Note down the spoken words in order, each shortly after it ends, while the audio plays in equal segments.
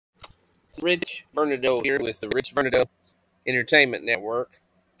Rich Vernadeau here with the Rich Vernadeau Entertainment Network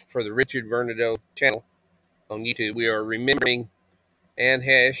for the Richard Vernadeau channel on YouTube. We are remembering Anne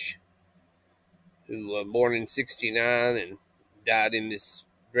Heche, who was born in '69 and died in this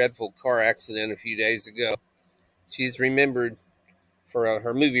dreadful car accident a few days ago. She's remembered for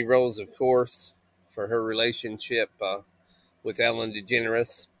her movie roles, of course, for her relationship with Ellen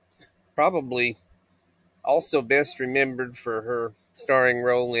DeGeneres. Probably also best remembered for her starring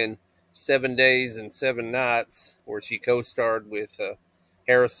role in 7 Days and 7 Nights, where she co-starred with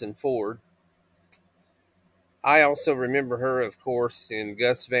Harrison Ford. I also remember her, of course, in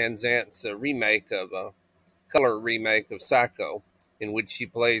Gus Van Sant's color remake of Psycho, in which she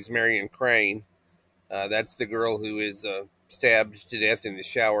plays Marion Crane. That's the girl who is stabbed to death in the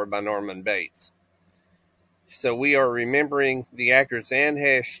shower by Norman Bates. So we are remembering the actress Anne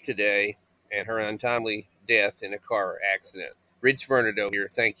Heche today and her untimely death in a car accident. Rich Vernadeau here.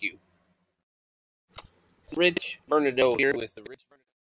 Thank you. Rich Vernadeau here with the Rich Vernadeau.